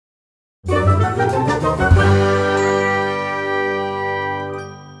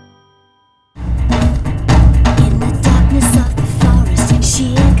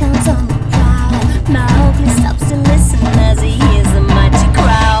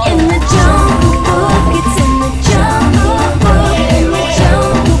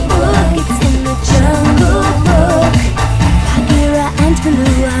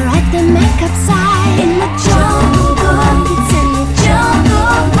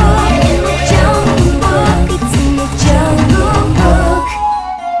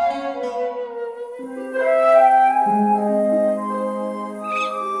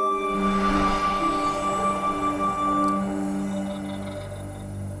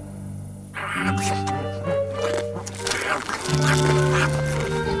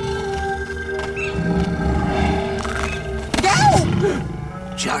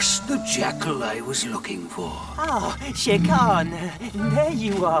Just the jackal I was looking for. Oh, Shere Khan, there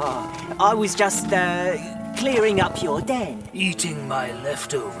you are. I was just, clearing up your den. Eating my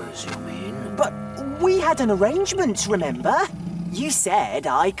leftovers, you mean? But we had an arrangement, remember? You said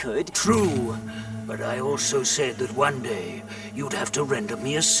I could... True, but I also said that one day you'd have to render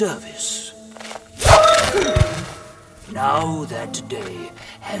me a service. Now that day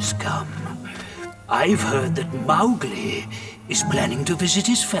has come. I've heard that Mowgli is planning to visit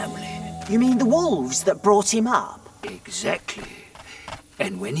his family. You mean the wolves that brought him up? Exactly.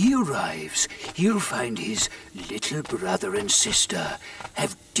 And when he arrives, he'll find his little brother and sister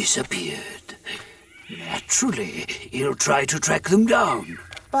have disappeared. Naturally, he'll try to track them down.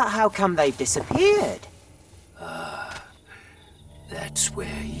 But how come they've disappeared? That's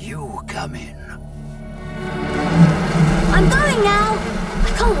where you come in. I'm going now. I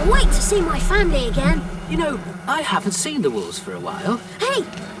can't wait to see my family again. You know, I haven't seen the wolves for a while. Hey,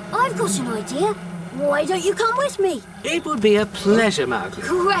 I've got an idea. Why don't you come with me? It would be a pleasure, Mowgli.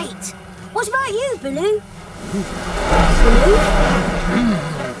 Great. What about you, Baloo?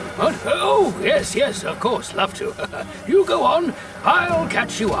 What? Oh, yes, of course, love to. You go on, I'll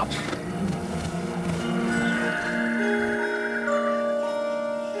catch you up.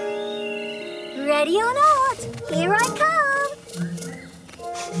 Ready or not, here I come.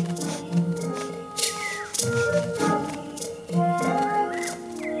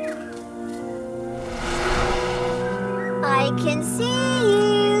 I can see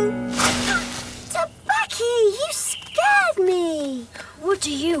you. Tabaki, you scared me. What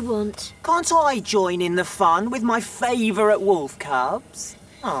do you want? Can't I join in the fun with my favourite wolf cubs?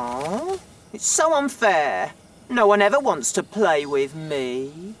 Aww, it's so unfair. No one ever wants to play with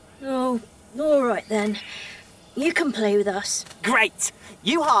me. Oh, all right then. You can play with us. Great.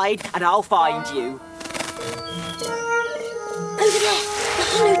 You hide and I'll find you. Over there, the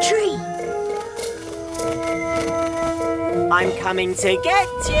hollow tree. I'm coming to get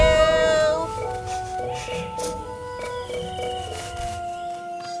you!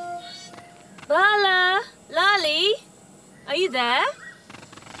 Bala! Lali! Are you there?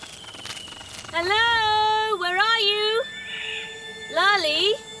 Hello? Where are you?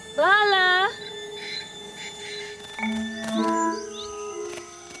 Lali? Bala?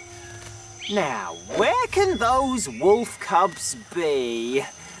 Now, where can those wolf cubs be?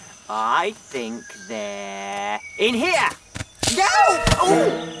 I think they're in here! No!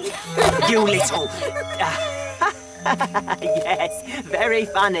 Oh! You little... Yes, very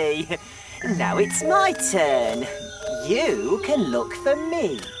funny. Now it's my turn. You can look for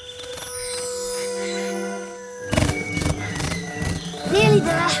me. Nearly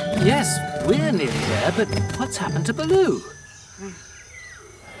there. Yes, we're nearly there, but what's happened to Baloo?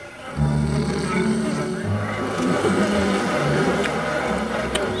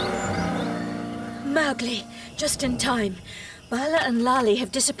 Mowgli, just in time. Bala and Lali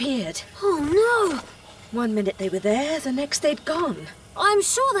have disappeared. Oh no! One minute they were there, the next they'd gone. I'm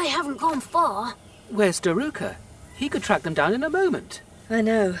sure they haven't gone far. Where's Daruka? He could track them down in a moment. I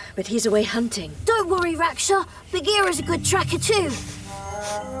know, but he's away hunting. Don't worry, Raksha. Bagheera's a good tracker too.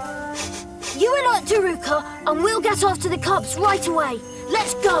 You alert Daruka and we'll get after the cubs right away.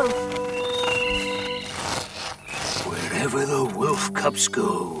 Let's go. Wherever the wolf cubs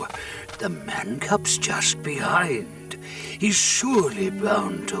go, the man-cub's just behind. He's surely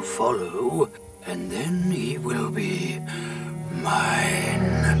bound to follow, and then he will be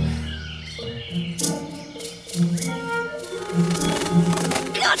mine.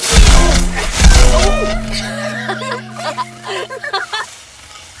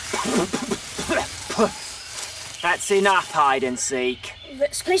 That's enough hide and seek.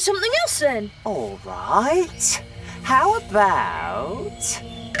 Let's play something else then. All right. How about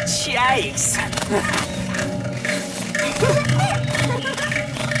chase?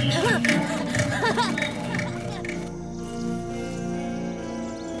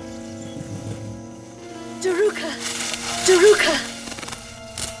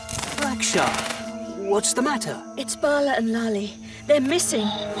 What's the matter? It's Bala and Lali. They're missing.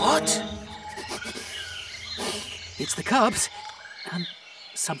 What? It's the cubs and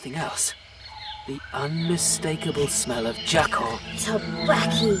something else. The unmistakable smell of jackal.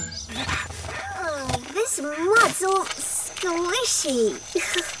 Tobacco. Oh, this mud's all squishy.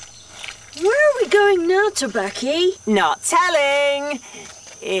 Where are we going now, Tobacco? Not telling.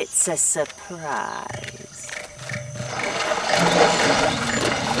 It's a surprise.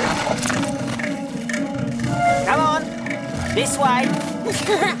 Come on, this way.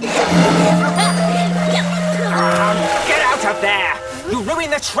 Get out of there! You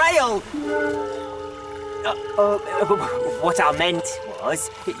ruined the trail! What I meant was,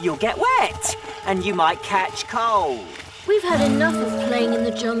 you'll get wet, and you might catch cold. We've had enough of playing in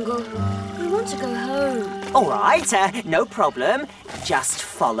the jungle. We want to go home. All right, no problem. Just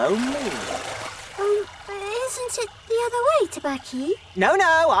follow me. Isn't it the other way, Tobacco? No,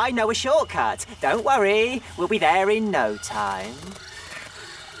 I know a shortcut. Don't worry, we'll be there in no time.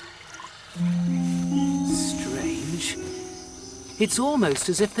 Strange. It's almost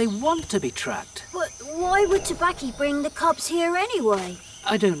as if they want to be tracked. But why would Tobacco bring the cubs here anyway?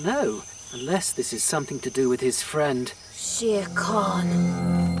 I don't know, unless this is something to do with his friend. Shere Khan.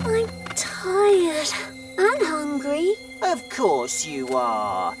 I'm tired and hungry. Of course you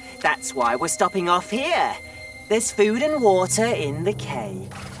are. That's why we're stopping off here. There's food and water in the cave.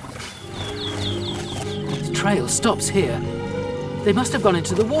 The trail stops here. They must have gone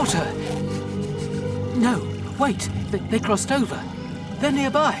into the water. No, wait, they crossed over. They're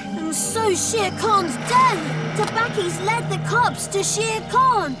nearby. And so Shere Khan's den. Tobacco's led the cubs to Shere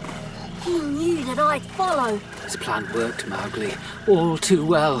Khan. He knew that I'd follow. His plan worked, Mowgli, all too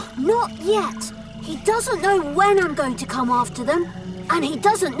well. Not yet. He doesn't know when I'm going to come after them. And he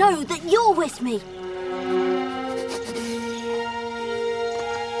doesn't know that you're with me.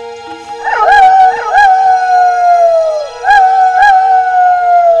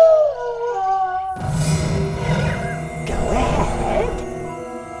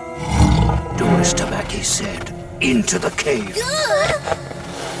 He said, into the cave.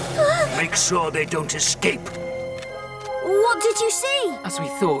 Make sure they don't escape. What did you see? As we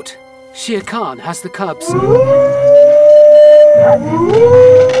thought, Shere Khan has the cubs.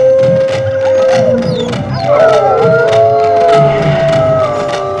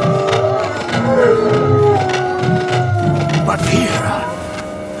 Bagheera,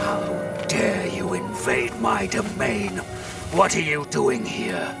 how dare you invade my domain? What are you doing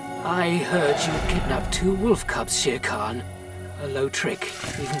here? I heard you kidnapped 2 wolf cubs, Shere Khan. A low trick,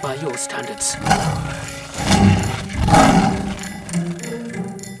 even by your standards.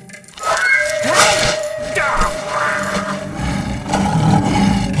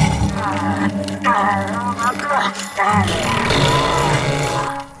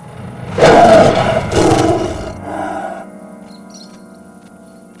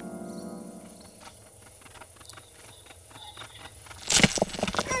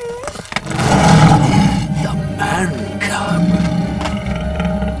 Man-Cub.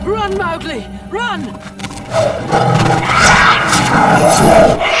 Run, Mowgli! Run!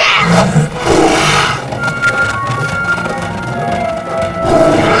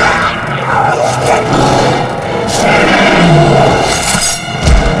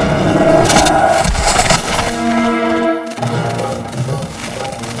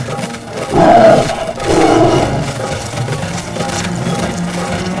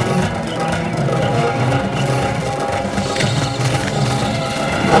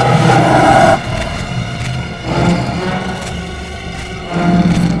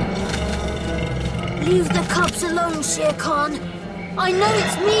 Leave the cubs alone, Shere Khan. I know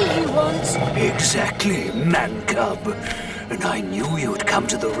it's me you want. Exactly, Man-Cub. And I knew you'd come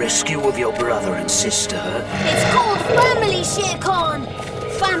to the rescue of your brother and sister. It's called family, Shere Khan.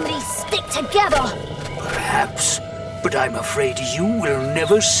 Families stick together. Perhaps, but I'm afraid you will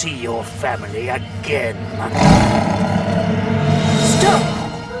never see your family again. Stop!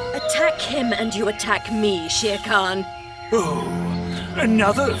 Attack him and you attack me, Shere Khan. Oh,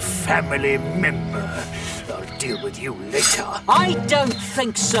 another family member. I'll deal with you later. I don't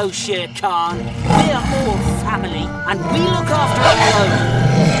think so, Shere Khan. We're all family, and we look after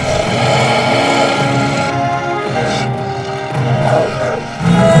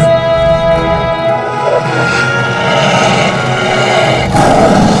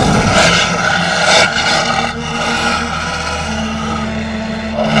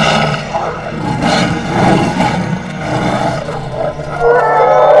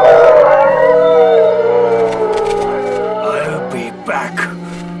I'll be back.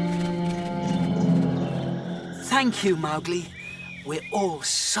 Thank you, Mowgli. We're all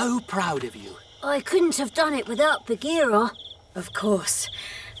so proud of you. I couldn't have done it without Bagheera. Of course.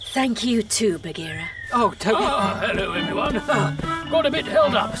 Thank you too, Bagheera. Oh, don't... Hello, everyone. Got a bit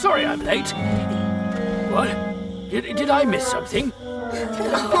held up. Sorry I'm late. What? Did I miss something?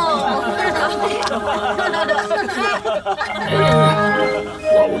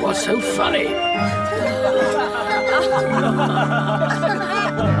 What's so funny?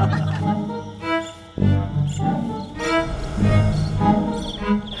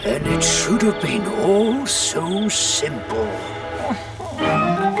 And it should have been all so simple.